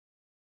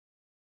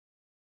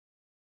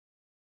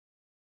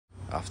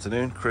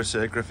Afternoon, Chris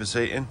here, Griffiths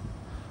Heating.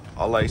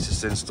 Our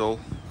latest install,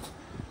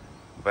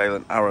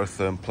 Vaillant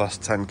Arotherm plus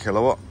 10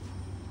 kilowatt.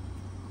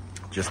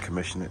 Just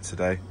commissioned it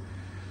today.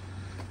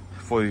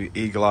 For you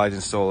eagle-eyed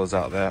installers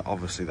out there,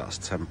 obviously that's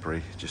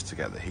temporary, just to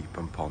get the heat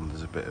pump on.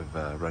 There's a bit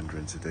of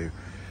rendering to do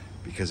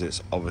because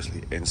it's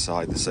obviously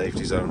inside the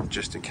safety zone,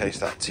 just in case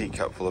that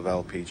teacup full of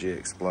LPG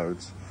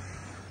explodes.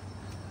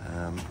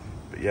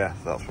 But yeah,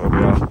 that's where we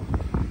are.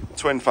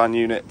 Twin fan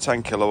unit,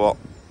 10 kilowatt.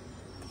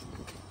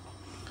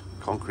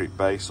 Concrete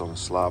base on a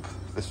slab.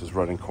 This was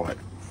running quite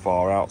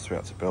far out, so we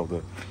had to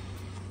build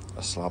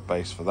a slab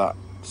base for that.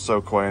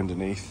 Soakaway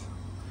underneath.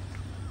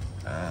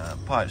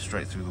 Pipe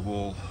straight through the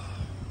wall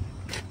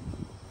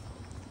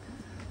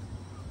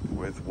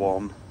with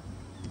one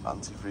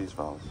antifreeze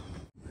valve.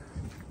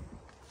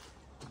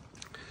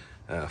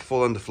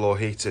 Full underfloor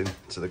heating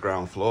to the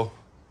ground floor.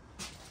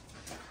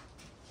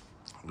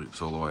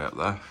 Loops all the way up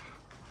there.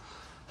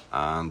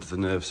 And the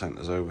nerve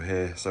centre's over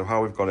here. So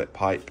how we've got it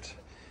piped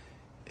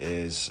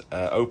is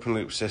open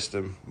loop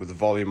system with the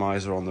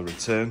volumizer on the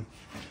return.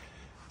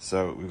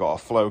 So we've got a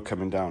flow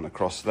coming down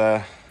across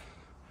there,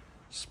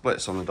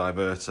 splits on the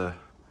diverter,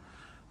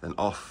 then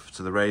off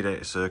to the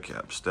radiator circuit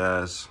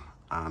upstairs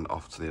and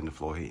off to the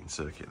underfloor heating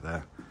circuit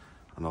there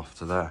and off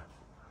to there.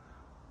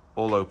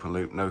 All open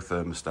loop, no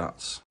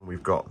thermostats.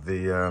 We've got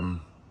the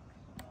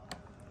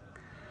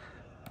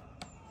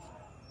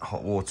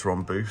hot water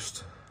on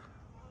boost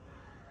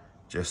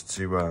just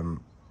to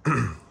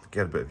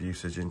get a bit of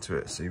usage into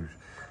it,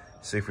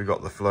 see if we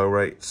got the flow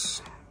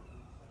rates,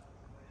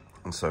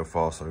 and so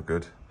far so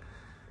good.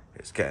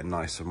 It's getting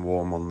nice and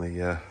warm on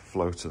the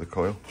flow to the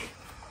coil.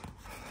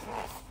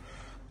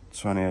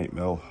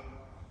 28mm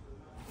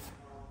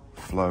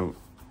flow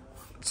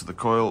to the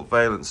coil.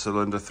 Vaillant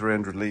cylinder,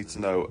 300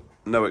 litre,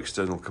 no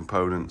external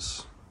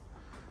components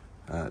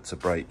to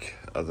break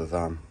other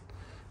than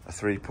a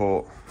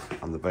 3-port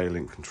and the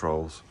Vaillant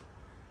controls,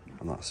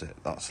 and that's it.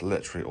 That's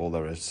literally all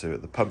there is to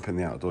it. The pump in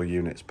the outdoor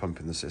unit's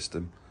pumping the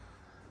system,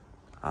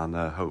 and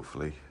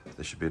hopefully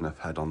there should be enough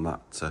head on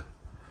that to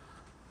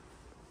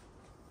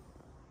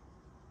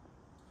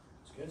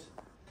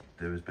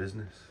do his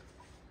business.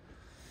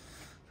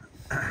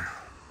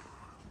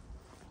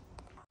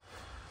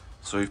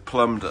 So we've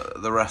plumbed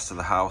the rest of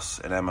the house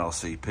in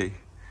MLCP.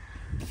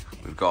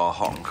 We've got our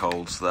hot and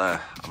colds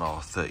there and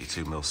our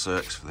 32mm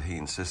circs for the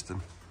heating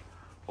system,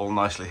 all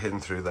nicely hidden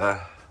through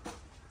there.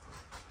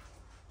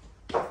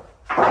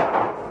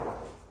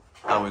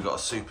 And we've got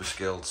a super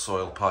skilled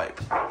soil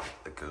pipe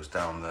that goes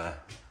down there,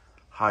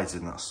 hides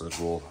in that stud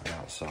wall and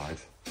outside.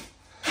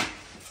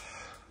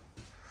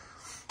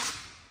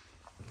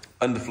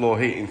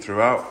 Underfloor heating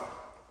throughout,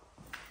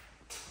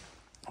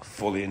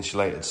 fully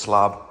insulated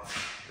slab.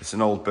 It's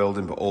an old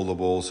building, but all the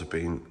walls have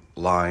been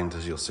lined,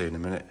 as you'll see in a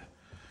minute,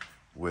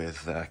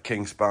 with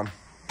Kingspan.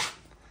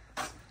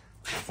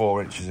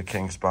 4 inches of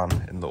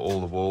Kingspan in all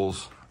the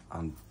walls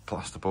and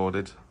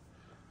plasterboarded.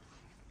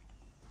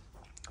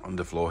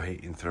 Underfloor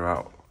heating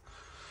throughout.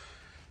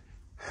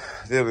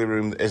 The only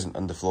room that isn't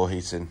underfloor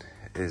heating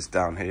is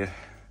down here.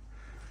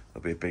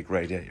 There'll be a big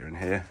radiator in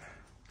here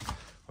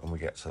when we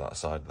get to that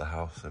side of the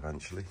house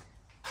eventually.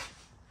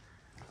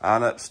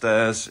 And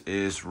upstairs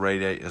is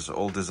radiators,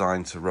 all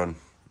designed to run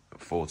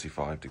at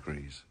 45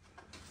 degrees.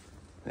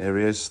 Here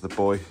he is, the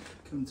boy.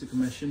 Come to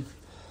commission.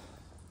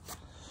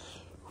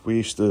 We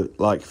used to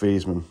like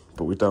Wiesmann,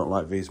 but we don't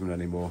like Wiesmann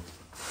anymore.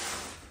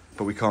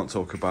 But we can't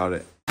talk about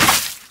it